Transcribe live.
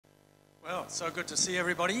Well, it's so good to see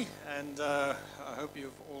everybody, and I hope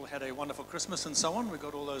you've all had a wonderful Christmas and so on. We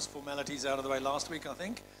got all those formalities out of the way last week, I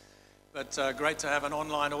think. But great to have an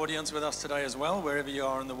online audience with us today as well, wherever you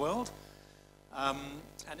are in the world.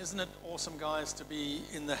 And isn't it awesome, guys, to be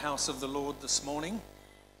in the house of the Lord this morning?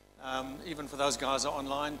 Even for those guys who are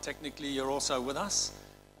online, technically you're also with us.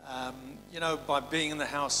 By being in the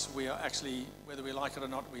house, we are actually, whether we like it or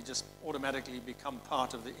not, we just automatically become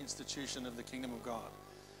part of the institution of the kingdom of God.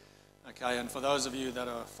 Okay, and for those of you that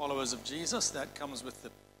are followers of Jesus, that comes with the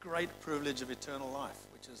great privilege of eternal life,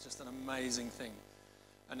 which is just an amazing thing.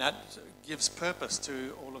 And that gives purpose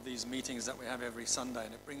to all of these meetings that we have every Sunday,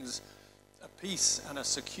 and it brings a peace and a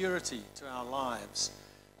security to our lives.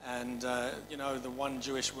 And, the one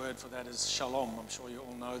Jewish word for that is shalom. I'm sure you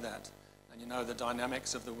all know that, and you know the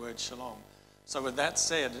dynamics of the word shalom. So with that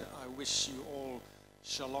said, I wish you all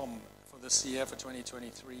shalom for this year, for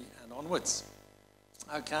 2023 and onwards.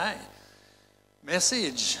 Okay,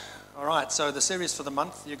 message. All right, so the series for the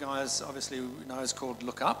month, you guys obviously know, is called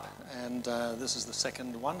Look Up, and this is the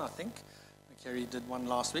second one, I think. Kerry did one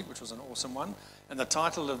last week, which was an awesome one. And the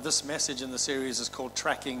title of this message in the series is called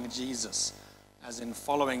Tracking Jesus, as in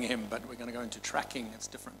following him, but we're going to go into tracking, it's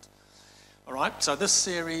different. All right, so this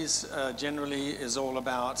series generally is all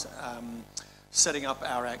about setting up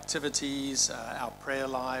our activities, our prayer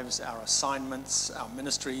lives, our assignments, our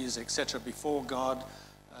ministries, etc. before God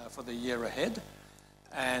for the year ahead,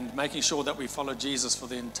 and making sure that we follow Jesus for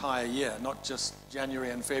the entire year, not just January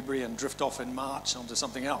and February and drift off in March onto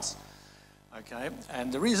something else. Okay,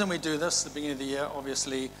 and the reason we do this at the beginning of the year,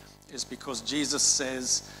 obviously, is because Jesus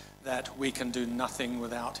says that we can do nothing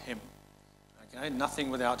without him. Okay, nothing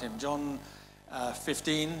without him. John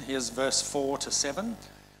 15, here's verse 4 to 7.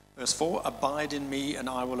 Verse 4, abide in me and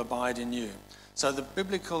I will abide in you. So the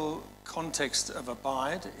biblical context of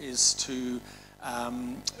abide is to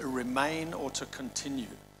remain or to continue.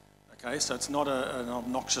 Okay, so it's not an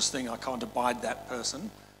obnoxious thing, I can't abide that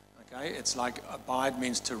person. Okay, it's like abide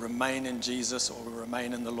means to remain in Jesus or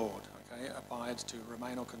remain in the Lord. Okay, abide, to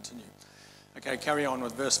remain or continue. Okay, carry on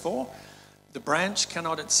with verse 4. The branch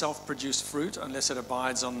cannot itself produce fruit unless it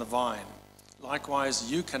abides on the vine.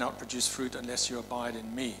 Likewise, you cannot produce fruit unless you abide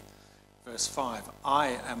in me. Verse 5,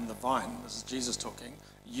 I am the vine. This is Jesus talking.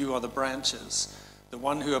 You are the branches. The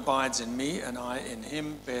one who abides in me and I in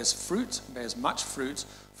him bears fruit, bears much fruit,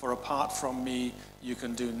 for apart from me you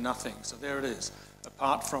can do nothing. So there it is.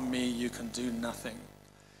 Apart from me you can do nothing.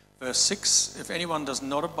 Verse 6, if anyone does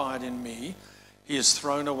not abide in me, he is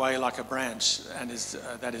thrown away like a branch and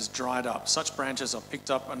that is dried up. Such branches are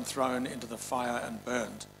picked up and thrown into the fire and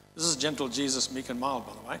burned. This is gentle Jesus, meek and mild,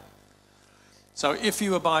 by the way. So if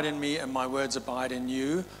you abide in me and my words abide in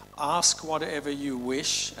you, ask whatever you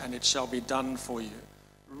wish and it shall be done for you.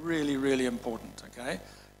 Really, really important, okay?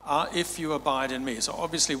 If you abide in me. So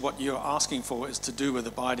obviously what you're asking for is to do with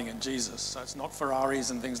abiding in Jesus. So it's not Ferraris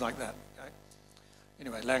and things like that, okay?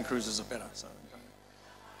 Anyway, Land Cruisers are better.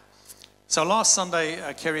 So last Sunday,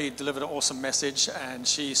 Kerry delivered an awesome message, and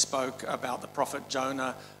she spoke about the prophet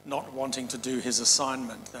Jonah not wanting to do his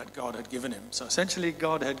assignment that God had given him. So essentially,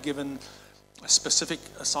 God had given a specific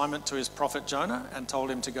assignment to his prophet Jonah and told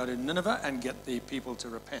him to go to Nineveh and get the people to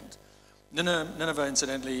repent. Nineveh,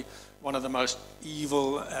 incidentally, one of the most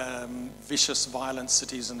evil, vicious, violent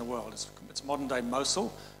cities in the world. It's modern-day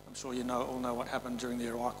Mosul. I'm sure you all know what happened during the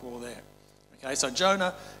Iraq War there. Okay, so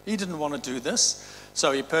Jonah, he didn't want to do this,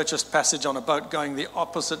 so he purchased passage on a boat going the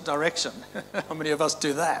opposite direction. How many of us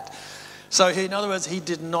do that? So in other words, he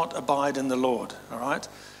did not abide in the Lord, all right?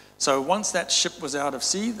 So once that ship was out at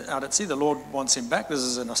sea, the Lord wants him back. This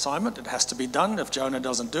is an assignment. It has to be done. If Jonah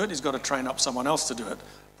doesn't do it, he's got to train up someone else to do it.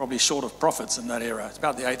 Probably short of prophets in that era. It's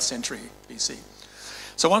about the 8th century BC.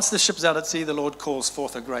 So once the ship's out at sea, the Lord calls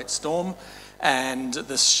forth a great storm, and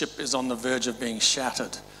the ship is on the verge of being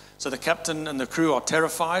shattered. So the captain and the crew are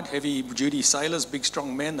terrified, heavy-duty sailors, big,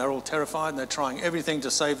 strong men. They're all terrified, and they're trying everything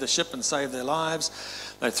to save the ship and save their lives.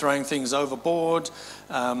 They're throwing things overboard.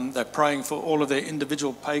 They're praying for all of their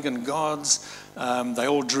individual pagan gods. They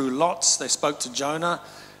all drew lots. They spoke to Jonah.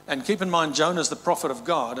 And keep in mind, Jonah's the prophet of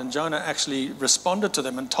God, and Jonah actually responded to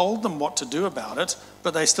them and told them what to do about it,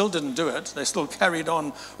 but they still didn't do it. They still carried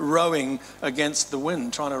on rowing against the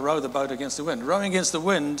wind, trying to row the boat against the wind. Rowing against the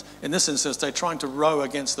wind, in this instance, they're trying to row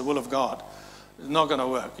against the will of God. It's not going to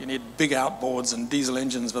work. You need big outboards and diesel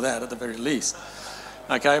engines for that at the very least.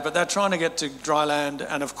 Okay, but they're trying to get to dry land,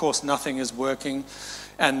 and of course nothing is working.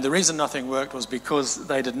 And the reason nothing worked was because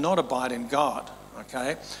they did not abide in God,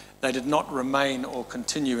 okay? They did not remain or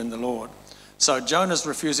continue in the Lord. So Jonah's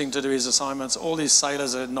refusing to do his assignments. All these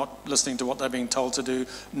sailors are not listening to what they're being told to do.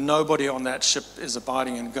 Nobody on that ship is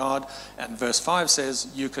abiding in God. And verse 5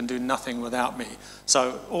 says, you can do nothing without me.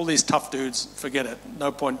 So all these tough dudes, forget it.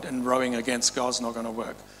 No point in rowing against God's not going to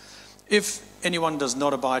work. If anyone does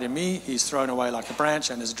not abide in me, he's thrown away like a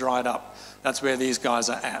branch and is dried up. That's where these guys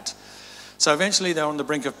are at. So eventually they're on the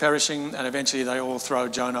brink of perishing, and eventually they all throw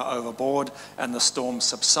Jonah overboard and the storm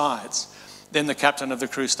subsides. Then the captain of the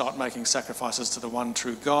crew start making sacrifices to the one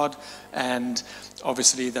true God, and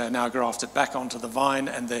obviously they're now grafted back onto the vine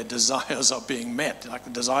and their desires are being met. Like the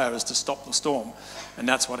desire is to stop the storm, and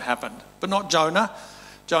that's what happened. But not Jonah.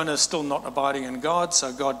 Jonah is still not abiding in God,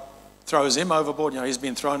 so God throws him overboard. He's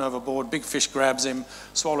been thrown overboard. Big fish grabs him,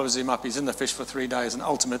 swallows him up. He's in the fish for 3 days and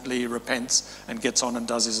ultimately repents and gets on and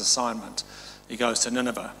does his assignment. He goes to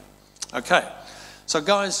Nineveh. Okay. So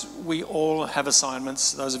guys, we all have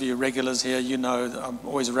assignments. Those of you regulars here, you know that I'm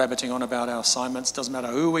always rabbiting on about our assignments. Doesn't matter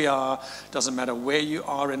who we are, doesn't matter where you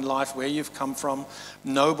are in life, where you've come from.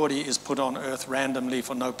 Nobody is put on earth randomly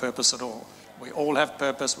for no purpose at all. We all have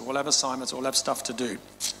purpose, we all have assignments, we all have stuff to do.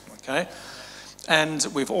 Okay? And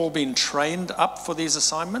we've all been trained up for these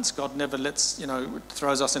assignments. God never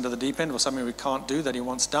throws us into the deep end or something we can't do that he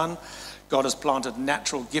wants done. God has planted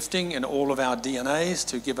natural gifting in all of our DNAs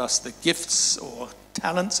to give us the gifts or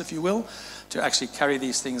talents, if you will, to actually carry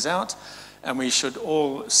these things out. And we should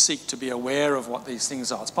all seek to be aware of what these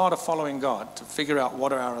things are. It's part of following God, to figure out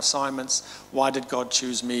what are our assignments, why did God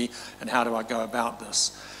choose me, and how do I go about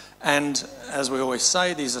this? And as we always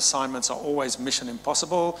say, these assignments are always mission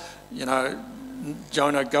impossible.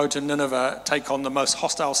 Jonah, go to Nineveh, take on the most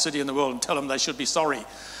hostile city in the world and tell them they should be sorry.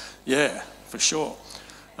 Yeah, for sure.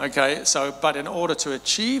 Okay, but in order to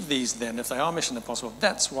achieve these then, if they are mission impossible,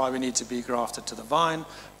 that's why we need to be grafted to the vine,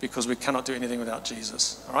 because we cannot do anything without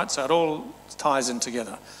Jesus. All right, so it all ties in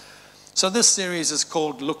together. So this series is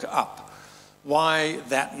called Look Up. Why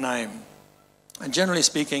that name? And generally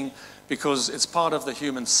speaking, because it's part of the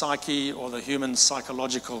human psyche or the human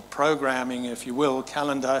psychological programming, if you will,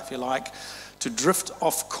 calendar, if you like, to drift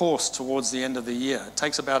off course towards the end of the year. It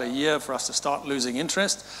takes about a year for us to start losing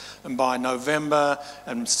interest, and by November,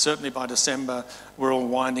 and certainly by December, we're all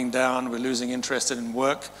winding down, we're losing interest in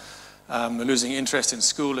work, we're losing interest in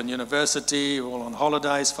school and university, we're all on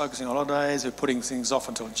holidays, focusing on holidays, we're putting things off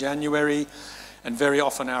until January, and very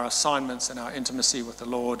often our assignments and our intimacy with the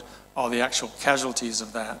Lord are the actual casualties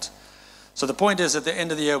of that. So the point is, at the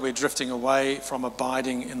end of the year, we're drifting away from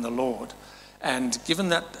abiding in the Lord. And given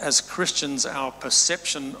that as Christians, our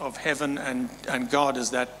perception of heaven and God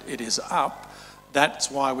is that it is up,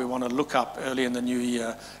 that's why we want to look up early in the new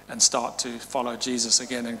year and start to follow Jesus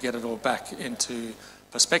again and get it all back into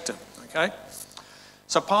perspective, okay?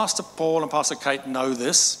 So Pastor Paul and Pastor Kate know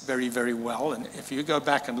this very, very well. And if you go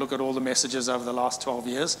back and look at all the messages over the last 12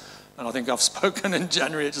 years, and I think I've spoken in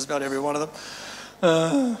January at just about every one of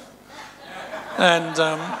them,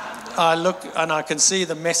 I look and I can see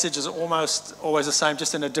the message is almost always the same,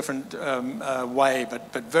 just in a different way,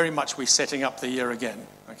 but very much we're setting up the year again,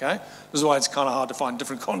 okay? This is why it's kind of hard to find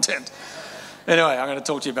different content. Anyway, I'm going to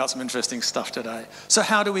talk to you about some interesting stuff today. So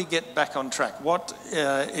how do we get back on track? What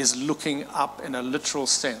is looking up in a literal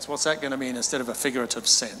sense? What's that going to mean instead of a figurative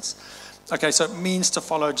sense? Okay, so it means to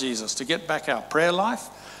follow Jesus, to get back our prayer life,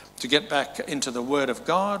 to get back into the Word of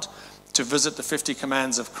God, to visit the 50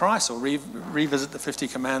 commands of Christ, or revisit the 50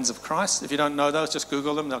 commands of Christ. If you don't know those, just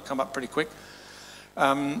Google them. They'll come up pretty quick.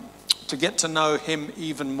 To get to know him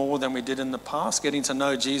even more than we did in the past. Getting to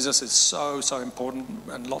know Jesus is so, so important,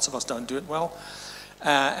 and lots of us don't do it well.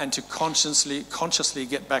 And to consciously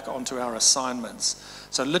get back onto our assignments.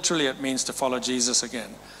 So literally it means to follow Jesus again.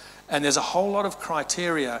 And there's a whole lot of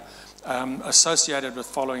criteria associated with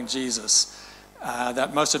following Jesus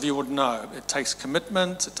that most of you would know. It takes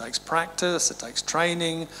commitment, it takes practice, it takes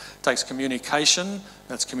training, it takes communication.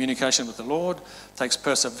 That's communication with the Lord. It takes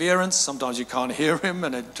perseverance. Sometimes you can't hear him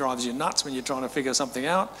and it drives you nuts when you're trying to figure something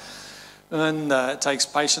out. And it takes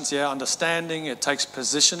patience, understanding. It takes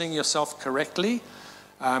positioning yourself correctly.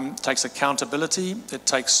 It takes accountability. It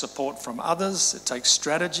takes support from others. It takes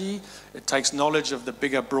strategy. It takes knowledge of the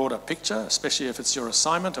bigger, broader picture, especially if it's your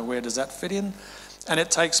assignment and where does that fit in. And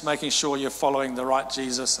it takes making sure you're following the right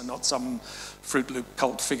Jesus and not some Fruit Loop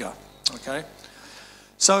cult figure, okay?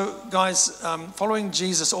 So, guys, following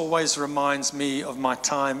Jesus always reminds me of my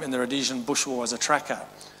time in the Rhodesian Bush War as a tracker,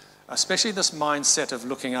 especially this mindset of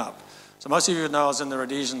looking up. So most of you know I was in the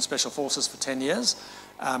Rhodesian Special Forces for 10 years,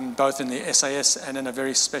 both in the SAS and in a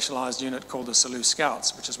very specialized unit called the Selous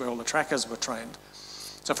Scouts, which is where all the trackers were trained.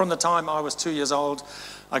 So So from the time I was 2 years old,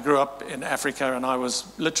 I grew up in Africa, and I was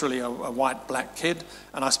literally a white, black kid,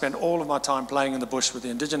 and I spent all of my time playing in the bush with the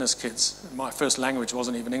indigenous kids. My first language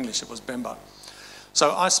wasn't even English, it was Bemba.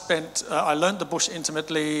 So I learned the bush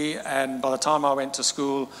intimately, and by the time I went to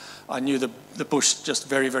school, I knew the bush just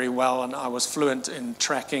very, very well, and I was fluent in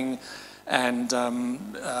tracking and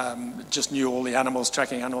just knew all the animals,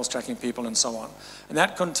 tracking people, and so on. And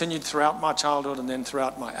that continued throughout my childhood and then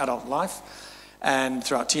throughout my adult life, and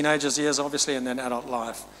throughout teenagers' years, obviously, and then adult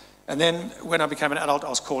life. And then when I became an adult, I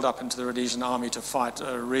was called up into the Rhodesian army to fight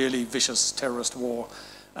a really vicious terrorist war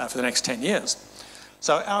for the next 10 years.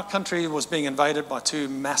 So our country was being invaded by two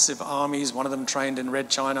massive armies, one of them trained in Red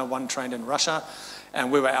China, one trained in Russia,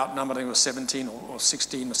 and we were outnumbered. I think it was 17 or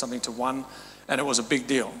 16 or something to 1, and it was a big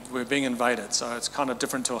deal. We were being invaded, so it's kind of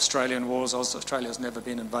different to Australian wars. Australia's never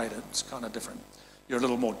been invaded. It's kind of different. You're a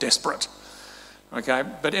little more desperate. Okay,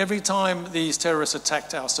 but every time these terrorists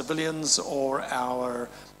attacked our civilians or our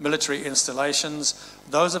military installations,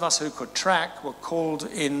 those of us who could track were called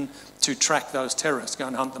in to track those terrorists, go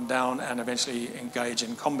and hunt them down and eventually engage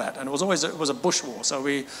in combat. And it was a bush war, so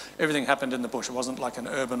everything happened in the bush. It wasn't like an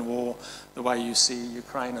urban war the way you see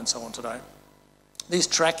Ukraine and so on today. These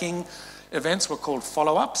tracking events were called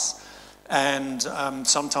follow-ups, and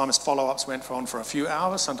sometimes follow-ups went on for a few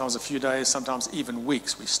hours, sometimes a few days, sometimes even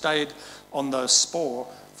weeks. We stayed on those spoor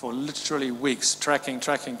for literally weeks, tracking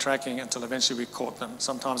until eventually we caught them,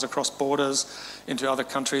 sometimes across borders into other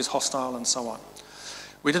countries, hostile and so on.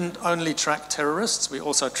 We didn't only track terrorists, we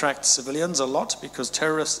also tracked civilians a lot, because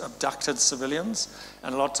terrorists abducted civilians,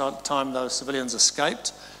 and a lot of the time those civilians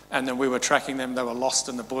escaped, and then we were tracking them. They were lost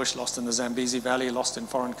in the bush, lost in the Zambezi Valley, lost in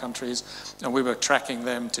foreign countries, and we were tracking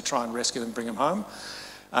them to try and rescue them, bring them home.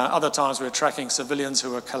 Other times we were tracking civilians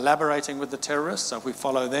who were collaborating with the terrorists, so if we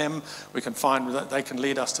follow them, we can find that they can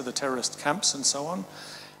lead us to the terrorist camps and so on.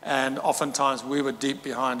 And oftentimes we were deep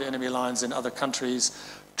behind enemy lines in other countries,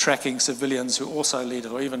 tracking civilians who also lead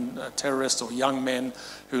it, or even terrorists or young men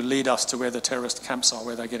who lead us to where the terrorist camps are,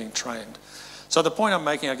 where they're getting trained. So the point I'm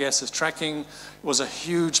making, I guess, is tracking was a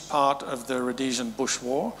huge part of the Rhodesian Bush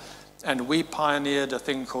War, and we pioneered a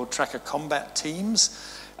thing called tracker combat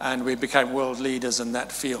teams, and we became world leaders in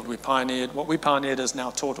that field. What we pioneered is now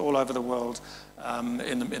taught all over the world,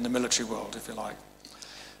 in the military world, if you like.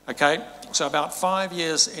 Okay, so about 5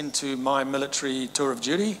 years into my military tour of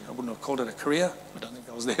duty, I wouldn't have called it a career, I don't think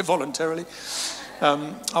I was there voluntarily,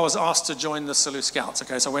 I was asked to join the Selous Scouts.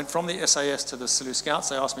 Okay, so I went from the SAS to the Selous Scouts.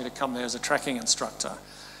 They asked me to come there as a tracking instructor.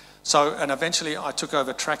 And eventually I took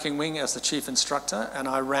over tracking wing as the chief instructor, and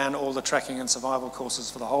I ran all the tracking and survival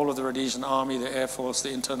courses for the whole of the Rhodesian Army, the Air Force,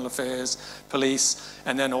 the Internal Affairs, police,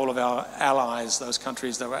 and then all of our allies, those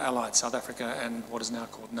countries that were allied, South Africa and what is now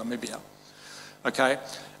called Namibia. Okay,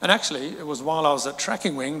 and actually it was while I was at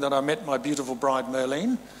tracking wing that I met my beautiful bride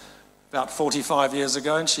Merlene about 45 years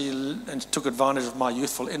ago, and she took advantage of my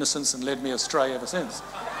youthful innocence and led me astray ever since.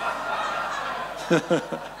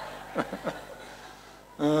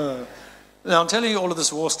 Now, I'm telling you all of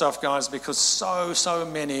this war stuff, guys, because so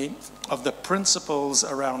many of the principles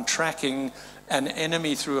around tracking an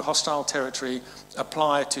enemy through hostile territory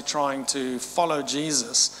apply to trying to follow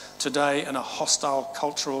Jesus today in a hostile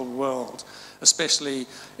cultural world, especially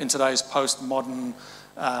in today's postmodern,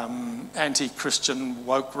 anti-Christian,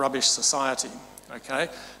 woke rubbish society. Okay,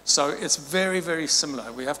 so it's very, very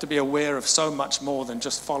similar. We have to be aware of so much more than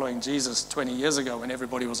just following Jesus 20 years ago when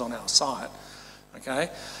everybody was on our side. Okay,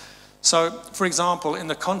 so for example, in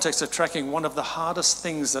the context of tracking, one of the hardest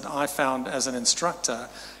things that I found as an instructor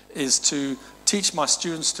is to teach my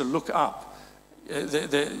students to look up.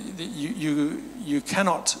 You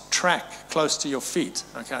cannot track close to your feet,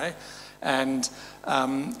 okay? And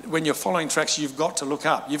when you're following tracks, you've got to look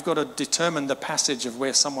up. You've got to determine the passage of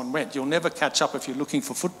where someone went. You'll never catch up if you're looking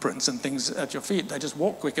for footprints and things at your feet. They just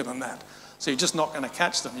walk quicker than that. So you're just not going to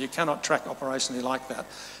catch them. You cannot track operationally like that.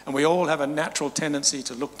 And we all have a natural tendency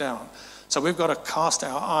to look down. So we've got to cast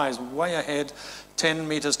our eyes way ahead, 10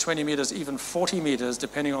 meters, 20 meters, even 40 meters,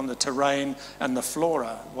 depending on the terrain and the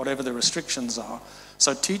flora, whatever the restrictions are.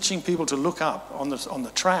 So teaching people to look up on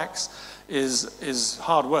the tracks is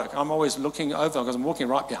hard work. I'm always looking over because I'm walking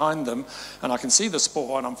right behind them, and I can see the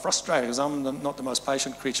spoor, and I'm frustrated because I'm not the most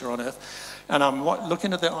patient creature on earth. And I'm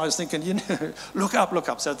looking at their eyes thinking, you know, look up, look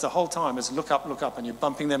up. So it's the whole time it's look up, and you're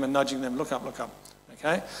bumping them and nudging them, look up,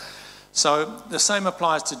 okay? So the same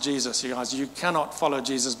applies to Jesus, you guys. You cannot follow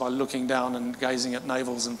Jesus by looking down and gazing at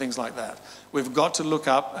navels and things like that. We've got to look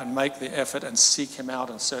up and make the effort and seek him out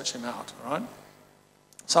and search him out, all right?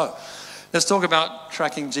 So let's talk about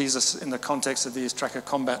tracking Jesus in the context of these tracker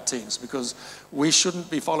combat teams, because we shouldn't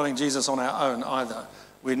be following Jesus on our own either.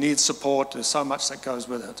 We need support. There's so much that goes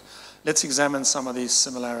with it. Let's examine some of these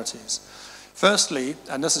similarities. Firstly,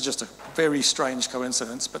 and this is just a very strange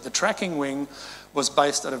coincidence, but the tracking wing was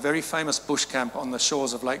based at a very famous bush camp on the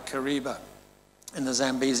shores of Lake Kariba in the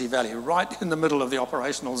Zambezi Valley. Right in the middle of the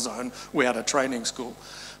operational zone, we had a training school,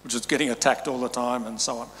 which was getting attacked all the time and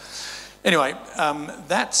so on. Anyway,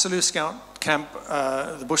 that Selous Scout camp,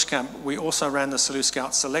 the bush camp, we also ran the Selous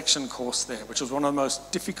Scout selection course there, which was one of the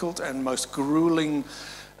most difficult and most grueling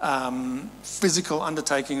physical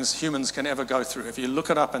undertakings humans can ever go through. If you look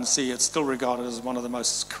it up and see, it's still regarded as one of the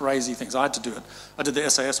most crazy things. I had to do it. I did the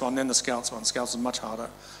SAS one, then the Scouts one. Scouts was much harder.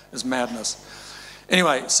 It was madness.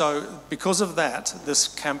 Anyway, so because of that, this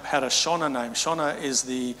camp had a Shona name. Shona is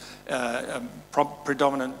the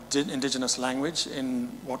predominant indigenous language in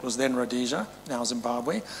what was then Rhodesia, now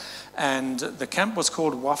Zimbabwe. And the camp was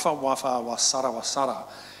called Wafa Wafa Wasara Wasara.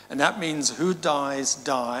 And that means who dies,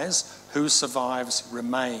 dies, who survives,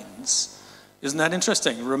 remains. Isn't that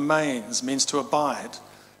interesting? Remains means to abide.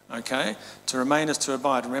 Okay? To remain is to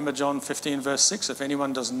abide. Remember John 15, verse 6? If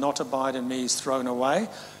anyone does not abide in me, he's thrown away.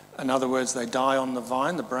 In other words, they die on the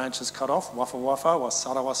vine, the branch is cut off. Wafa wafa,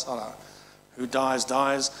 wasara wasara. Who dies,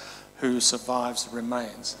 dies. Who survives,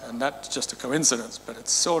 remains. And that's just a coincidence, but it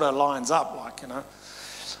sort of lines up like, you know.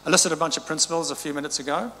 I listed a bunch of principles a few minutes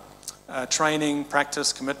ago. Training,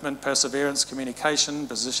 practice, commitment, perseverance, communication,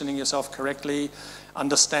 positioning yourself correctly,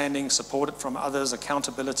 understanding, support it from others,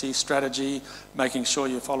 accountability, strategy, making sure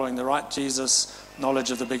you're following the right Jesus,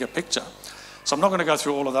 knowledge of the bigger picture. So I'm not going to go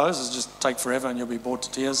through all of those. It'll just take forever and you'll be bored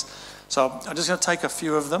to tears. So I'm just going to take a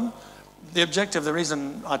few of them. The objective, the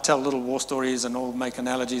reason I tell little war stories and all make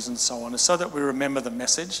analogies and so on is so that we remember the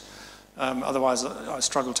message. Otherwise, I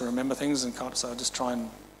struggle to remember things and can't, so I just try and,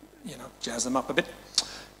 you know, jazz them up a bit.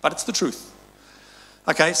 But it's the truth.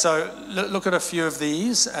 Okay, so look at a few of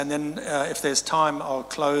these, and then if there's time, I'll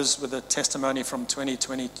close with a testimony from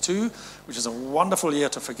 2022, which is a wonderful year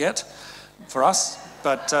to forget for us.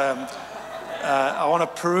 But I want to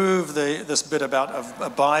prove this bit about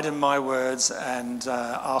abide in my words and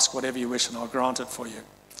ask whatever you wish, and I'll grant it for you.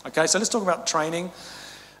 Okay, so let's talk about training.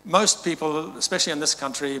 Most people, especially in this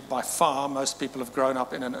country, by far, most people have grown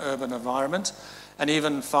up in an urban environment. And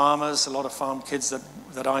even farmers, a lot of farm kids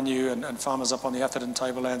that I knew, and farmers up on the Atherton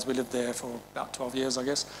Tablelands, we lived there for about 12 years, I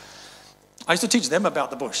guess. I used to teach them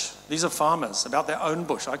about the bush. These are farmers, about their own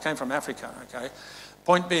bush. I came from Africa, okay?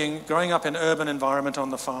 Point being, growing up in urban environment on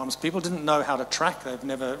the farms, people didn't know how to track. They've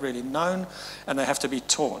never really known, and they have to be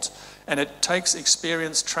taught. And it takes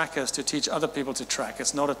experienced trackers to teach other people to track.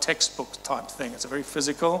 It's not a textbook type thing. It's a very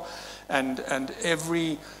physical, and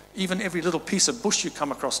even every little piece of bush you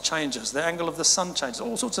come across changes. The angle of the sun changes.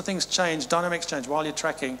 All sorts of things change. Dynamics change while you're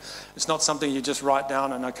tracking. It's not something you just write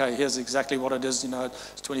down and, okay, here's exactly what it is. You know,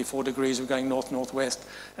 it's 24 degrees. We're going north-northwest,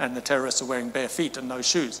 and the terrorists are wearing bare feet and no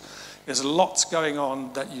shoes. There's lots going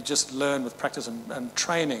on that you just learn with practice and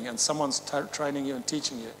training, and someone's training you and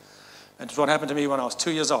teaching you. And it's what happened to me when I was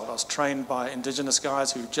 2 years old. I was trained by indigenous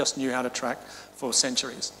guys who just knew how to track for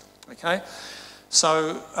centuries. Okay?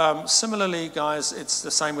 So similarly, guys, it's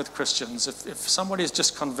the same with Christians. If somebody's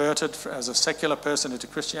just converted as a secular person into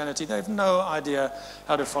Christianity, they have no idea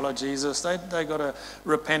how to follow Jesus. They've got to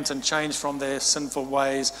repent and change from their sinful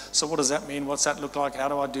ways. So what does that mean? What's that look like? How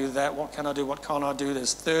do I do that? What can I do? What can't I do?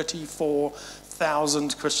 There's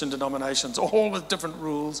 34,000 Christian denominations, all with different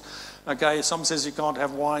rules. Okay, some says you can't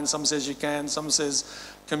have wine. Some says you can. Some says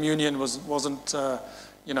communion wasn't...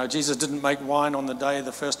 you know, Jesus didn't make wine on the day of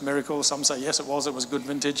the first miracle. Some say, yes, it was good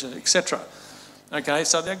vintage, etc. Okay,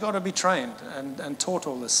 so they've got to be trained and taught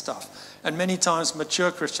all this stuff. And many times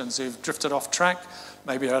mature Christians who've drifted off track,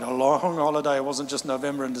 maybe had a long holiday, it wasn't just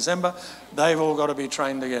November and December, they've all got to be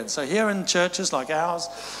trained again. So here in churches like ours,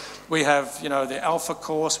 we have, you know, the Alpha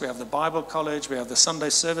course, we have the Bible college, we have the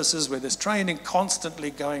Sunday services where there's training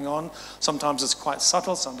constantly going on. Sometimes it's quite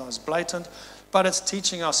subtle, sometimes blatant. But it's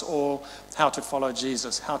teaching us all how to follow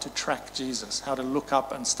Jesus, how to track Jesus, how to look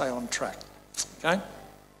up and stay on track. Okay?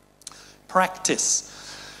 Practice.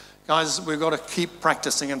 Guys, we've got to keep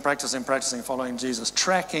practicing and practicing, following Jesus.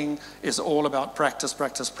 Tracking is all about practice,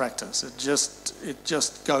 practice, practice. It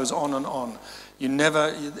just goes on and on.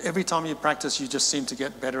 Every time you practice, you just seem to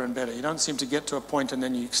get better and better. You don't seem to get to a point and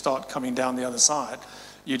then you start coming down the other side.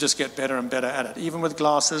 You just get better and better at it. Even with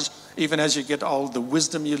glasses, even as you get old, the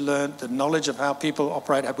wisdom you learn, the knowledge of how people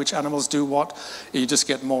operate, which animals do what, you just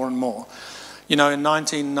get more and more. You know, in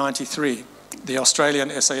 1993, the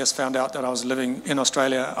Australian SAS found out that I was living in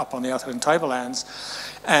Australia up on the Atherton Tablelands,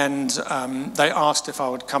 and they asked if I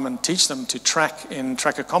would come and teach them to track in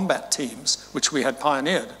tracker combat teams, which we had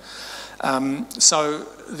pioneered. So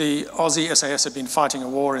the Aussie SAS had been fighting a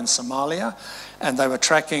war in Somalia, and they were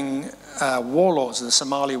tracking warlords, the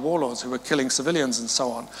Somali warlords who were killing civilians and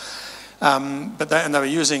so on. And they were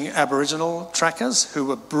using Aboriginal trackers who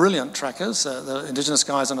were brilliant trackers. The Indigenous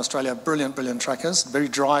guys in Australia are brilliant trackers. Very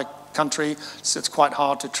dry country, so it's quite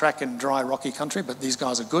hard to track in dry, rocky country, but these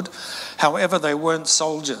guys are good. However, they weren't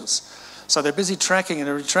soldiers. So they're busy tracking,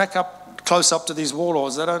 and they track up close up to these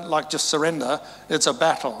warlords. They don't like just surrender. It's a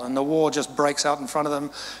battle, and the war just breaks out in front of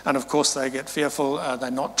them. And of course, they get fearful.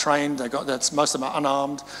 They're not trained. Most of them are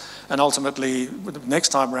unarmed. And ultimately, the next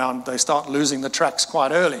time round, they start losing the tracks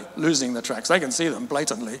quite early, losing the tracks. They can see them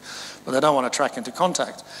blatantly, but they don't want to track into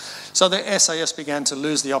contact. So the SAS began to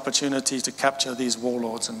lose the opportunity to capture these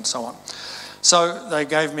warlords and so on. So they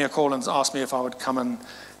gave me a call and asked me if I would come and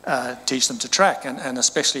teach them to track, and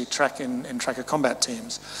especially track in tracker combat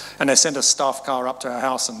teams. And they sent a staff car up to our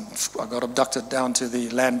house, and I got abducted down to the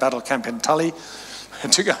land battle camp in Tully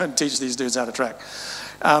to go and teach these dudes how to track.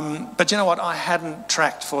 But you know what? I hadn't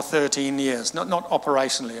tracked for 13 years, not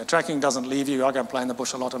operationally. Tracking doesn't leave you. I go and play in the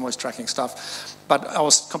bush a lot. I'm always tracking stuff. But I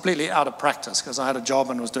was completely out of practice because I had a job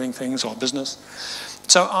and was doing things or business.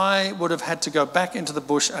 So I would have had to go back into the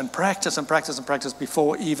bush and practice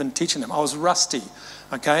before even teaching them. I was rusty,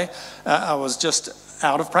 okay? I was just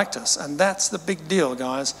out of practice. And that's the big deal,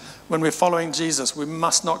 guys. When we're following Jesus, we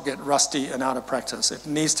must not get rusty and out of practice. It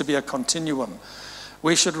needs to be a continuum.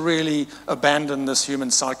 We should really abandon this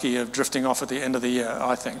human psyche of drifting off at the end of the year,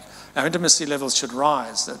 I think. Our intimacy levels should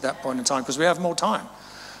rise at that point in time because we have more time.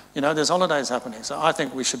 You know, there's holidays happening. So I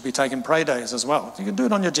think we should be taking pray days as well. You can do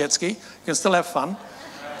it on your jet ski. You can still have fun.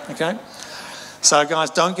 Okay? So guys,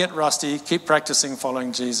 don't get rusty. Keep practicing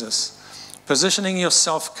following Jesus. Positioning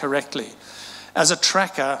yourself correctly. As a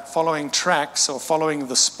tracker, following tracks or following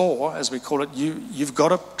the spoor, as we call it, you've got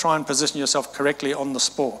to try and position yourself correctly on the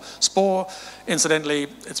spoor. Spoor, incidentally,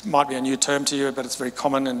 it might be a new term to you, but it's very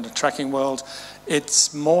common in the tracking world.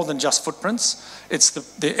 It's more than just footprints. It's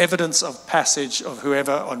the evidence of passage of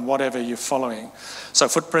whoever and whatever you're following. So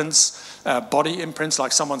footprints, body imprints,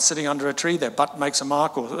 like someone sitting under a tree, their butt makes a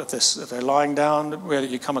mark, or if they're lying down, where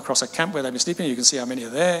you come across a camp where they've been sleeping, you can see how many are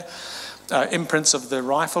there. Imprints of the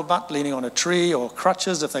rifle butt leaning on a tree, or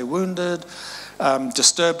crutches if they're wounded,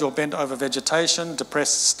 disturbed or bent over vegetation,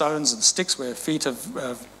 depressed stones and sticks where feet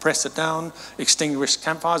have pressed it down, extinguished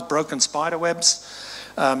campfires, broken spider webs,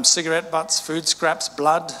 cigarette butts, food scraps,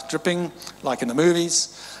 blood dripping like in the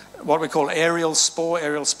movies. What we call aerial spore.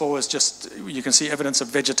 Aerial spore is just, you can see evidence of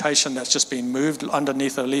vegetation that's just been moved.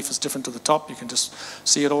 Underneath a leaf is different to the top. You can just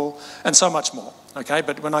see it all, and so much more. Okay,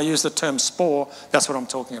 but when I use the term spore, that's what I'm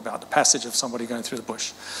talking about, the passage of somebody going through the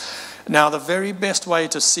bush. Now, the very best way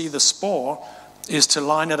to see the spore is to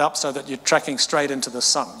line it up so that you're tracking straight into the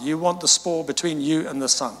sun. You want the spore between you and the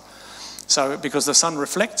sun. So, because the sun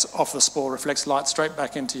reflects off the spore, reflects light straight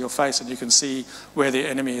back into your face, and you can see where the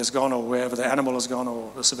enemy has gone, or wherever the animal has gone,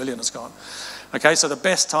 or the civilian has gone. Okay, so the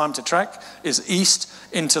best time to track is east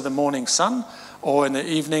into the morning sun, or in the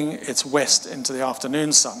evening, it's west into the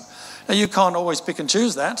afternoon sun. Now, you can't always pick and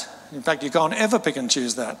choose that. In fact, you can't ever pick and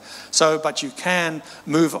choose that. So, but you can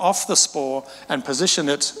move off the spore and position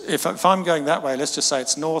it. If I'm going that way, let's just say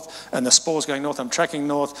it's north, and the spore's going north, I'm tracking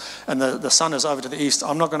north, and the sun is over to the east,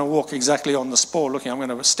 I'm not going to walk exactly on the spore looking. I'm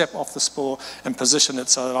going to step off the spore and position it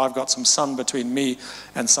so that I've got some sun between me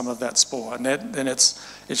and some of that spore. And then it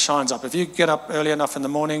shines up. If you get up early enough in the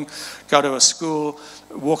morning, go to a school,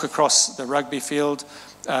 walk across the rugby field,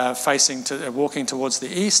 walking towards the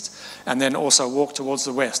east, and then also walk towards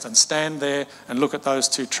the west, and stand there and look at those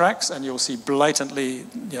two tracks, and you'll see blatantly,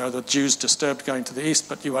 the Jews disturbed going to the east,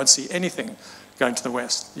 but you won't see anything going to the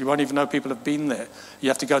west. You won't even know people have been there. You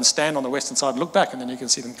have to go and stand on the western side, look back, and then you can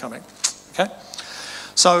see them coming. Okay?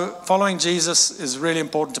 So following Jesus is really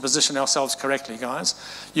important to position ourselves correctly, guys.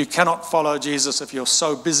 You cannot follow Jesus if you're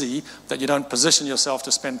so busy that you don't position yourself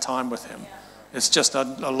to spend time with him. It's just a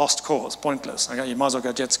lost cause, pointless. Okay, you might as well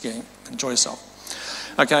go jet skiing, enjoy yourself.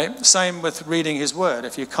 Okay, same with reading his word.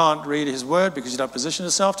 If you can't read his word because you don't position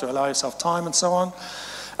yourself to allow yourself time and so on,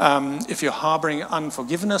 if you're harboring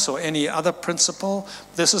unforgiveness or any other principle,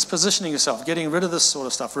 this is positioning yourself, getting rid of this sort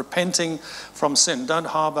of stuff, repenting from sin. Don't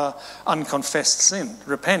harbor unconfessed sin.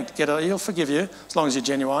 Repent, he'll forgive you as long as you're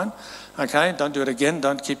genuine. Okay, don't do it again,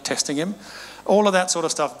 don't keep testing him. All of that sort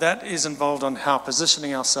of stuff, that is involved on how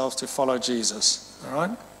positioning ourselves to follow Jesus, all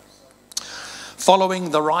right?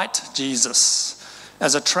 Following the right Jesus.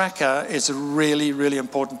 As a tracker, it's really, really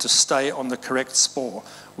important to stay on the correct spore.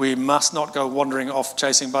 We must not go wandering off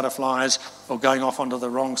chasing butterflies or going off onto the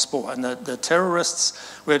wrong sport. And the terrorists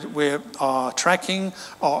we are tracking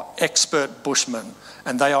are expert bushmen,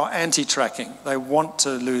 and they are anti-tracking. They want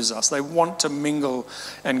to lose us. They want to mingle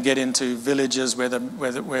and get into villages where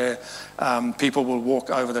people will walk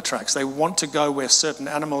over the tracks. They want to go where certain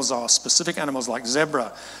animals are, specific animals like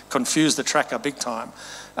zebra, confuse the tracker big time.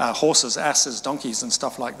 Horses, asses, donkeys, and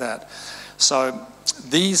stuff like that. So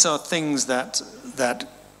these are things that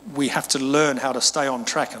we have to learn how to stay on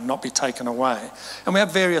track and not be taken away. And we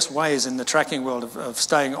have various ways in the tracking world of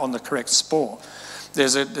staying on the correct spoor.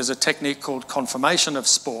 There's a technique called confirmation of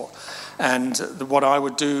spoor. And what I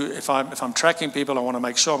would do if I'm tracking people, I want to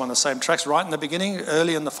make sure I'm on the same tracks right in the beginning,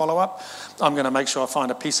 early in the follow-up. I'm going to make sure I find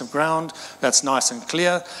a piece of ground that's nice and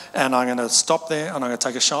clear, and I'm going to stop there, and I'm going to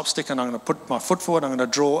take a sharp stick, and I'm going to put my foot forward. I'm going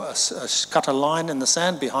to cut a line in the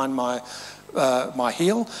sand behind my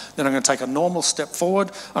heel. Then I'm going to take a normal step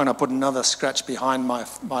forward. I'm going to put another scratch behind my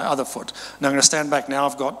other foot. And I'm going to stand back. Now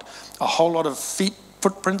I've got a whole lot of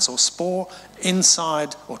footprints or spoor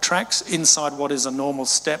inside, or tracks inside what is a normal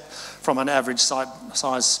step from an average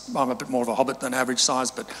size. I'm a bit more of a hobbit than average size,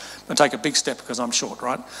 but I'm going to take a big step because I'm short,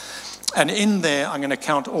 right? And in there, I'm going to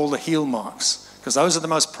count all the heel marks, because those are the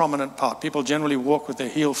most prominent part. People generally walk with their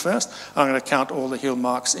heel first. I'm going to count all the heel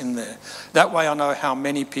marks in there. That way I know how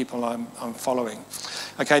many people I'm following.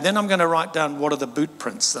 Okay, then I'm going to write down what are the boot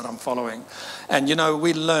prints that I'm following. And you know,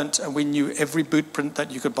 we learnt and we knew every boot print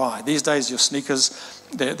that you could buy. These days, your sneakers,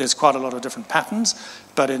 there's quite a lot of different patterns.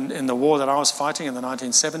 But in the war that I was fighting in the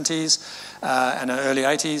 1970s and the early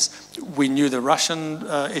 80s, we knew the Russian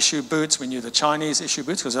issue boots, we knew the Chinese issue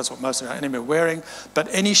boots, because that's what most of our enemy were wearing. But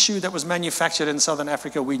any shoe that was manufactured in Southern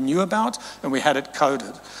Africa, we knew about, and we had it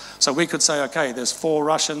coded. So we could say, okay, there's 4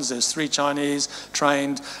 Russians, there's 3 Chinese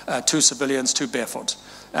trained, 2 civilians, 2 barefoot.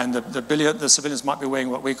 And the civilians might be wearing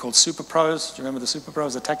what we call Super Pros. Do you remember the Super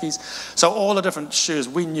Pros, the tackies? So all the different shoes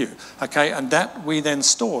we knew, okay? And that we then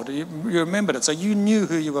stored. You remembered it, so you knew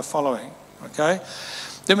who you were following, okay?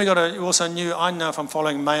 Then you also knew, I know if I'm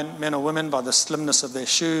following men or women by the slimness of their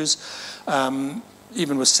shoes.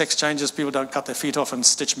 Even with sex changes, people don't cut their feet off and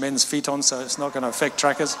stitch men's feet on, so it's not going to affect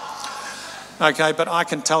trackers. Okay, but I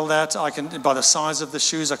can tell that. By the size of the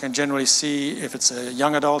shoes, I can generally see if it's a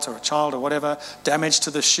young adult or a child or whatever, damage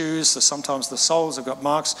to the shoes. So sometimes the soles have got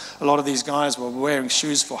marks. A lot of these guys were wearing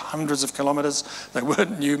shoes for hundreds of kilometers. They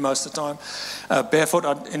weren't new most of the time. Barefoot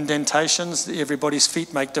indentations. Everybody's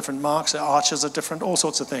feet make different marks. Their arches are different, all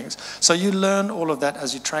sorts of things. So you learn all of that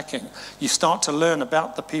as you're tracking. You start to learn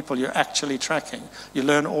about the people you're actually tracking. You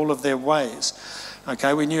learn all of their ways.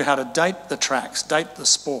 Okay, we knew how to date the tracks, date the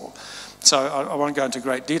spoor. So I won't go into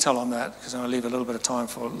great detail on that because I'm going to leave a little bit of time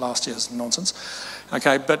for last year's nonsense.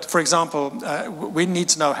 Okay, but for example, we need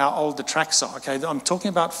to know how old the tracks are. Okay, I'm talking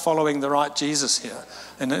about following the right Jesus here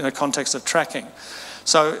in a context of tracking.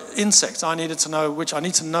 So insects, I need to know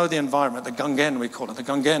the environment, the Gungan we call it. The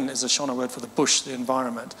Gungan is a Shona word for the bush, the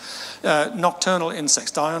environment. Nocturnal insects,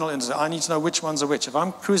 diurnal insects, I need to know which ones are which. If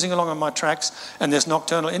I'm cruising along on my tracks and there's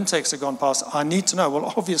nocturnal insects that have gone past, I need to know,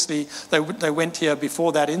 well, obviously they went here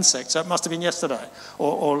before that insect, so it must have been yesterday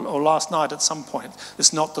or last night at some point.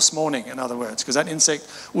 It's not this morning, in other words, because that insect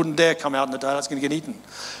wouldn't dare come out in the daylight, it's going to get eaten,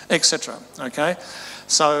 etc. Okay?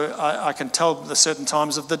 So I can tell the certain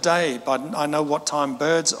times of the day, but I know what time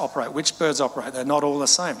birds operate, which birds operate. They're not all the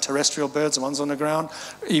same. Terrestrial birds, the ones on the ground,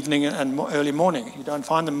 evening and early morning. You don't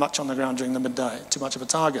find them much on the ground during the midday, too much of a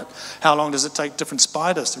target. How long does it take different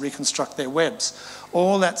spiders to reconstruct their webs?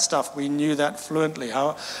 All that stuff, we knew that fluently.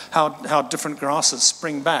 How different grasses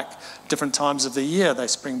spring back. Different times of the year, they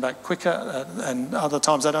spring back quicker, and other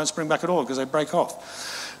times they don't spring back at all because they break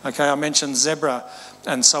off. Okay, I mentioned zebra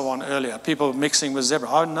and so on earlier. People mixing with zebra.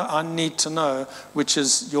 I need to know which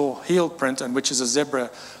is your heel print and which is a zebra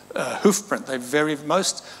hoof print.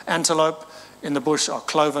 Most antelope in the bush are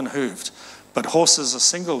cloven hooved, but horses are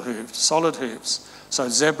single hooved, solid hooves. So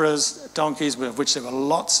zebras, donkeys, of which there were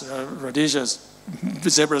lots, Rhodesias,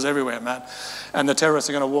 zebras everywhere, man. And the terrorists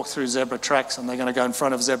are going to walk through zebra tracks and they're going to go in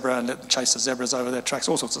front of zebra and chase the zebras over their tracks,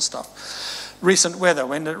 all sorts of stuff. Recent weather,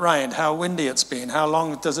 when it rained, how windy it's been, how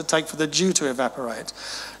long does it take for the dew to evaporate?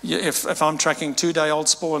 If I'm tracking 2-day-old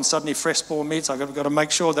spoor and suddenly fresh spoor meets, I've got to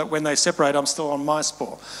make sure that when they separate, I'm still on my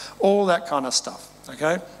spoor. All that kind of stuff,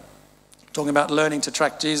 okay? Talking about learning to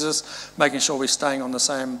track Jesus, making sure we're staying on the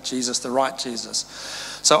same Jesus, the right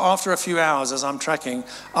Jesus. So after a few hours as I'm tracking,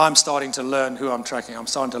 I'm starting to learn who I'm tracking. I'm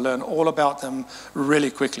starting to learn all about them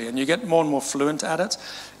really quickly. And you get more and more fluent at it.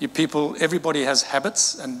 Everybody has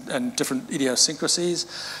habits and different idiosyncrasies.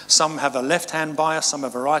 Some have a left-hand bias, some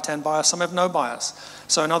have a right-hand bias, some have no bias.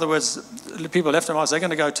 So in other words, people left-hand bias, they're going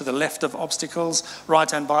to go to the left of obstacles.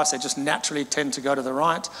 Right-hand bias, they just naturally tend to go to the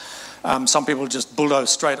right. Some people just bulldoze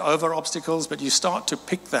straight over obstacles, but you start to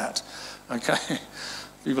pick that, okay?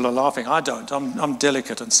 People are laughing. I don't. I'm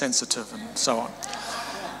delicate and sensitive and so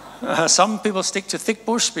on. Some people stick to thick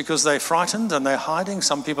bush because they're frightened and they're hiding.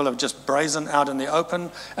 Some people are just brazen out in the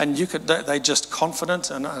open, and they're just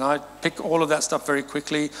confident, and I pick all of that stuff very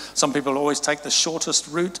quickly. Some people always take the shortest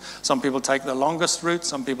route. Some people take the longest route.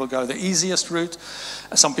 Some people go the easiest route.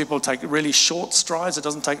 Some people take really short strides. It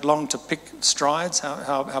doesn't take long to pick strides,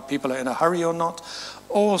 how people are in a hurry or not.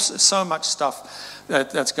 So much stuff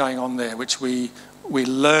that's going on there, which we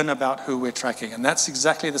learn about who we're tracking, and that's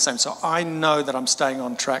exactly the same. So I know that I'm staying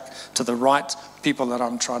on track to the right people that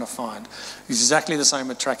I'm trying to find. Exactly the same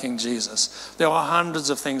with tracking Jesus. There are hundreds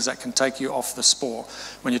of things that can take you off the spoor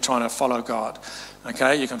when you're trying to follow God.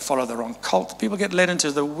 Okay, you can follow the wrong cult. People get led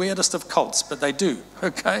into the weirdest of cults, but they do.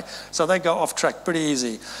 Okay, so they go off track pretty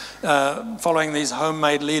easy. Following these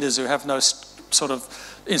homemade leaders who have no sort of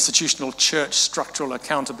institutional church structural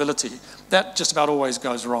accountability, that just about always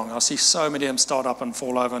goes wrong. I see so many of them start up and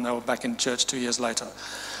fall over, and they were back in church 2 years later.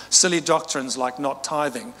 Silly doctrines like not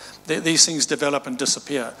tithing, these things develop and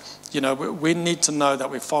disappear. You know, we need to know that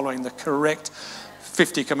we're following the correct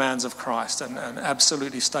 50 commands of Christ and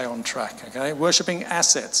absolutely stay on track, okay? Worshipping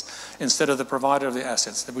assets instead of the provider of the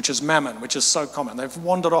assets, which is mammon, which is so common. They've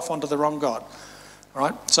wandered off onto the wrong God, all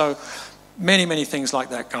right? So many things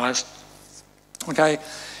like that, guys. Okay,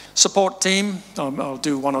 support team. I'll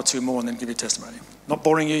do one or two more and then give you testimony. Not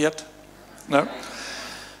boring you yet? No?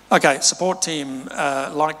 Okay, support team,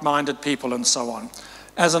 like-minded people and so on.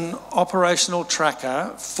 As an operational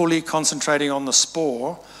tracker, fully concentrating on the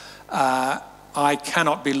spoor, I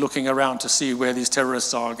cannot be looking around to see where these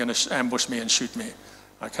terrorists are going to ambush me and shoot me.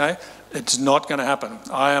 Okay, it's not going to happen.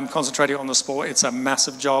 I am concentrating on the spoor. It's a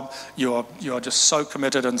massive job. You are just so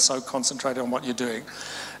committed and so concentrated on what you're doing.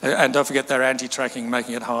 And don't forget they're anti-tracking,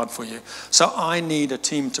 making it hard for you. So I need a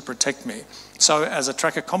team to protect me. So as a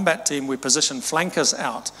tracker combat team, we position flankers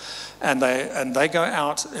out, and they go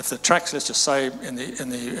out. If the tracks, let's just say in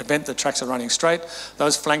the event the tracks are running straight,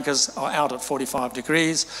 those flankers are out at 45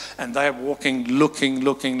 degrees, and they're walking,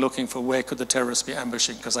 looking for where could the terrorists be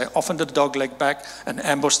ambushing, because they often did dogleg back and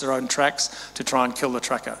ambush their own tracks to try and kill the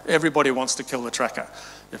tracker. Everybody wants to kill the tracker.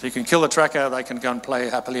 If you can kill the tracker, they can go and play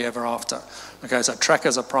happily ever after. Okay, so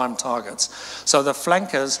trackers are prime targets. So the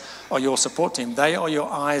flankers are your support team. They are your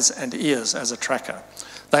eyes and ears as a tracker.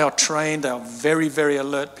 They are trained, they are very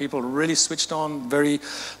alert people, really switched on,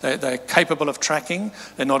 they're capable of tracking.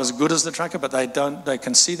 They're not as good as the tracker, but they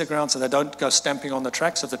can see the ground, so they don't go stamping on the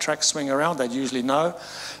tracks. If the tracks swing around, they usually know.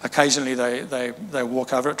 Occasionally they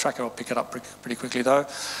walk over it. Tracker will pick it up pretty quickly though.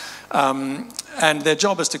 And their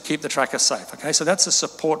job is to keep the tracker safe. Okay, so that's a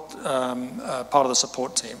support part of the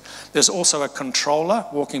support team. There's also a controller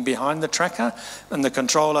walking behind the tracker, and the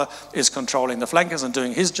controller is controlling the flankers and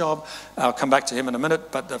doing his job. I'll come back to him in a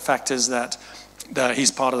minute, but the fact is that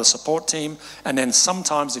he's part of the support team. And then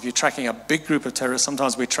sometimes if you're tracking a big group of terrorists,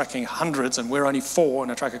 sometimes we're tracking hundreds and we're only 4 in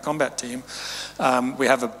a tracker combat team. We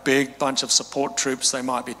have a big bunch of support troops. They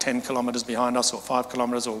might be 10 kilometers behind us or 5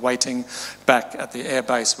 kilometers, or waiting back at the air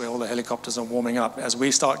base where all the helicopters are warming up. As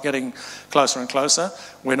we start getting closer and closer,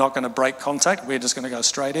 we're not going to break contact. We're just going to go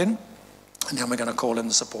straight in, and then we're going to call in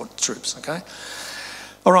the support troops, okay?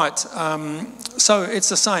 All right, so it's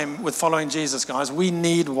the same with following Jesus, guys. We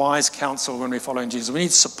need wise counsel when we're following Jesus. We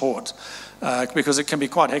need support because it can be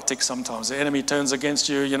quite hectic sometimes. The enemy turns against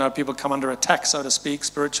you, you know, people come under attack, so to speak,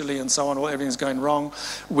 spiritually and so on, or everything's going wrong.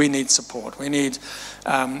 We need support. We need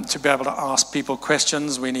to be able to ask people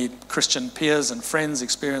questions. We need Christian peers and friends,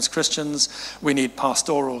 experienced Christians. We need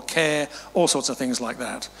pastoral care, all sorts of things like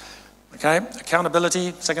that. Okay,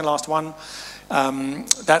 accountability, second last one.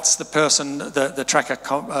 That's the person, the tracker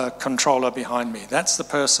controller behind me. That's the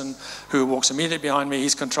person who walks immediately behind me.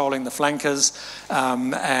 He's controlling the flankers,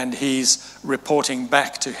 and he's reporting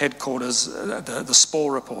back to headquarters the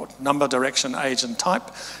spoor report, number, direction, age and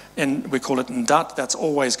type, we call it Ndat. That's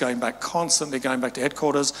always going back, constantly going back to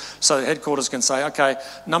headquarters. So the headquarters can say, okay,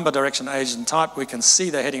 number, direction, age, and type. We can see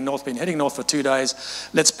they're heading north, been heading north for 2 days.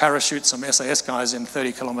 Let's parachute some SAS guys in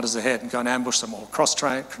 30 kilometers ahead and go and ambush them, or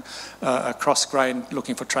cross-grain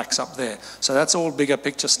looking for tracks up there. So that's all bigger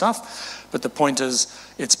picture stuff. But the point is,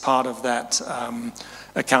 it's part of that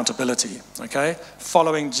accountability, okay?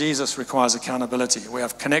 Following Jesus requires accountability. We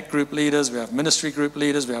have connect group leaders, we have ministry group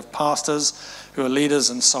leaders, we have pastors who are leaders,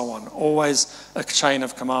 and so on. Always a chain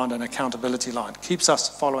of command and accountability line. Keeps us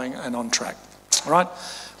following and on track. All right,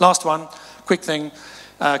 last one, quick thing.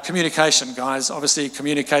 Communication, guys. Obviously,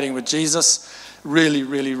 communicating with Jesus, really,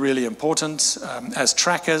 really, really important. As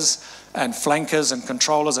trackers and flankers and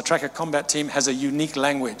controllers, a tracker combat team has a unique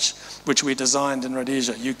language which we designed in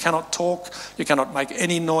Rhodesia. You cannot talk, you cannot make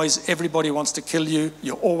any noise, everybody wants to kill you,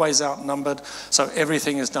 you're always outnumbered, so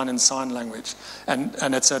everything is done in sign language. And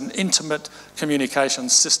it's an intimate communication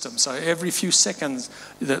system. So every few seconds,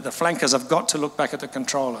 the flankers have got to look back at the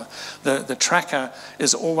controller. The tracker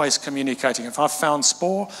is always communicating. If I've found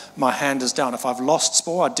spore, my hand is down. If I've lost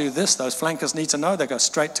spore, I do this. Those flankers need to know, they go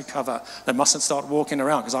straight to cover. They mustn't start walking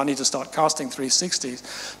around, because I need to start casting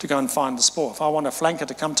 360s to go and find the spore. If I want a flanker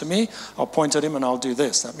to come to me, I'll point at him and I'll do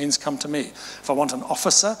this. That means come to me. If I want an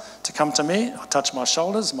officer to come to me, I'll touch my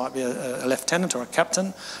shoulders. It might be a lieutenant or a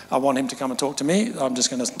captain. I want him to come and talk to me. I'm just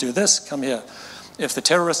going to do this. Come here. If the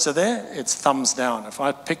terrorists are there, it's thumbs down. If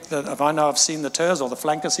I know I've seen the TERS, or the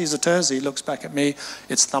flanker sees the TERS, he looks back at me,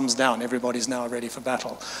 it's thumbs down. Everybody's now ready for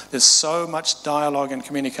battle. There's so much dialogue and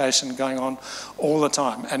communication going on all the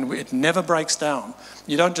time, and it never breaks down.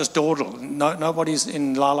 You don't just dawdle. Nobody's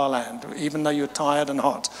in la-la land, even though you're tired and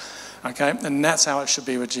hot. Okay, and that's how it should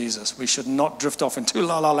be with Jesus. We should not drift off into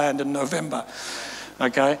la-la land in November.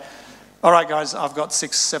 Okay. All right, guys, I've got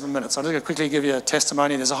 6-7 minutes. I'm just going to quickly give you a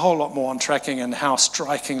testimony. There's a whole lot more on tracking and how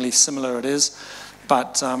strikingly similar it is,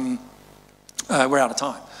 but we're out of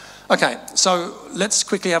time. Okay, so let's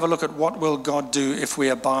quickly have a look at what will God do if we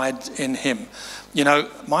abide in him. You know,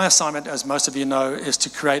 my assignment, as most of you know, is to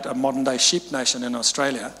create a modern-day sheep nation in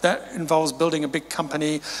Australia. That involves building a big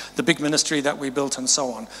company, the big ministry that we built, and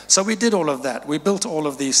so on. So we did all of that. We built all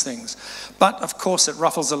of these things. But, of course, it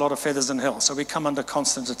ruffles a lot of feathers in hell, so we come under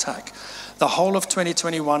constant attack. The whole of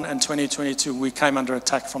 2021 and 2022, we came under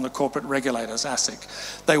attack from the corporate regulators,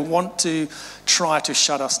 ASIC. They want to try to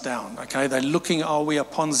shut us down, okay? They're looking, are we a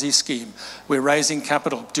Ponzi scheme? We're raising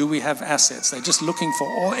capital. Do we have assets? They're just looking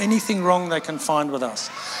for anything wrong they can find with us.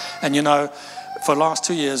 And you know, for the last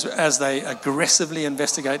 2 years, as they aggressively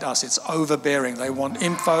investigate us, it's overbearing. They want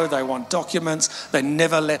info, they want documents, they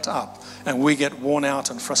never let up. And we get worn out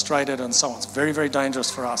and frustrated and so on. It's very, very dangerous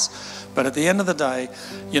for us. But at the end of the day,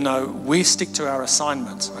 you know, we stick to our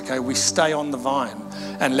assignment, okay? We stay on the vine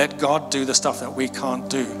and let God do the stuff that we can't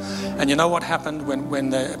do. And you know what happened when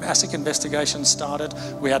the ASIC investigation started?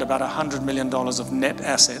 We had about $100 million of net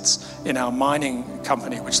assets in our mining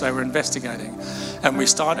company, which they were investigating. And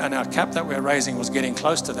and our cap that we're raising was getting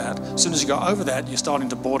close to that. As soon as you go over that, you're starting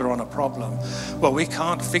to border on a problem. Well, we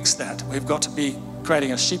can't fix that. We've got to be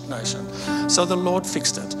creating a sheep nation. So the Lord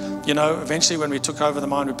fixed it. You know, eventually when we took over the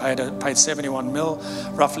mine, we paid 71 mil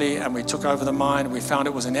roughly, and we took over the mine. We found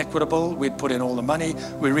it was inequitable. We'd put in all the money.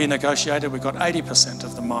 We renegotiated. We got 80%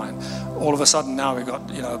 of the mine. All of a sudden now we got,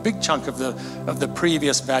 you know, a big chunk of the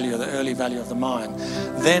previous value, the early value of the mine.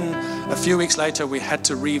 Then a few weeks later, we had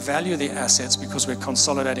to revalue the assets because we're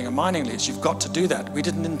consolidating a mining lease. You've got to do that. We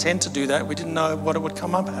didn't intend to do that. We didn't know what it would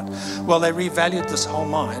come up at. Well, they revalued this whole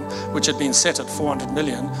mine, which had been set at 400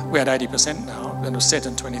 million. We had 80% now, and it was set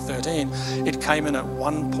in 2013. It came in at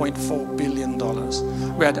 $1.4 billion.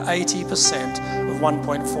 We had 80% of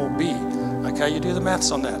 1.4 B. Okay, you do the maths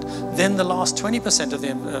on that. Then the last 20% of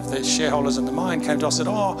the shareholders in the mine came to us and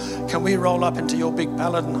said, oh, can we roll up into your big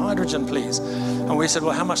Paladin hydrogen, please? And we said,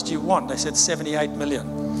 well, how much do you want? They said 78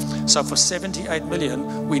 million. So for 78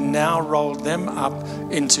 million, we now rolled them up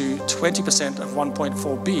into 20% of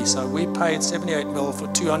 1.4B. So we paid 78 mil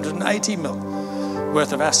for 280 mil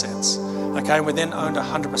worth of assets. Okay, we then owned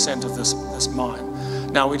 100% of this mine.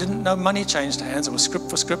 Now, we didn't know money changed hands. It was script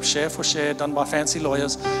for script, share for share, done by fancy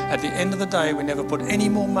lawyers. At the end of the day, we never put any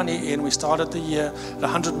more money in. We started the year at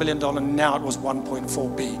 $100 million, and now it was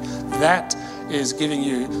 1.4B. That is giving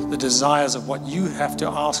you the desires of what you have to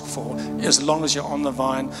ask for as long as you're on the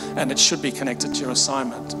vine, and it should be connected to your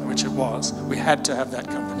assignment, which it was. We had to have that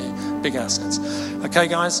company, big assets. Okay,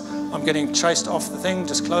 guys, I'm getting chased off the thing,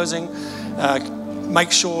 just closing.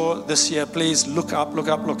 Make sure this year, please look up,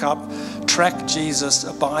 track Jesus,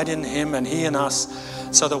 abide in him and he in us,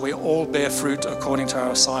 so that we all bear fruit according to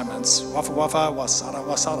our assignments. Wafa wafa, wasara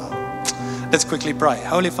wasara. Let's quickly pray.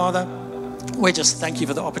 Holy Father, we just thank you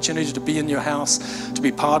for the opportunity to be in your house, to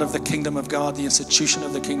be part of the kingdom of God, the institution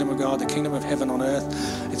of the kingdom of God, the kingdom of heaven on earth.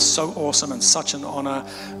 It's so awesome and such an honor.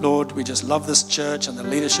 Lord, we just love this church and the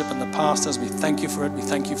leadership and the pastors. We thank you for it. We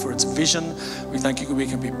thank you for its vision. We thank you we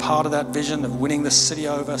can be part of that vision of winning the city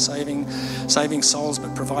over, saving souls,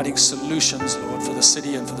 but providing solutions, Lord, for the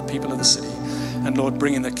city and for the people of the city. And Lord,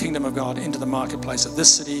 bringing the kingdom of God into the marketplace of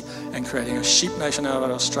this city and creating a sheep nation out of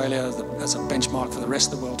Australia as a benchmark for the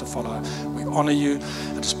rest of the world to follow. We honor you.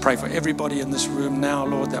 I just pray for everybody in this room now,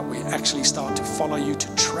 Lord, that we actually start to follow you,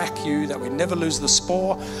 to track you, that we never lose the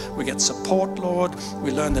spoor. We get support, Lord. We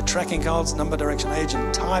learn the tracking cards, number, direction, age,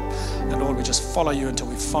 and type. And Lord, we just follow you until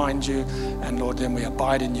we find you. And Lord, then we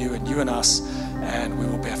abide in you and you in us, and we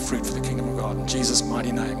will bear fruit for the kingdom of God. In Jesus'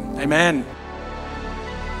 mighty name, amen.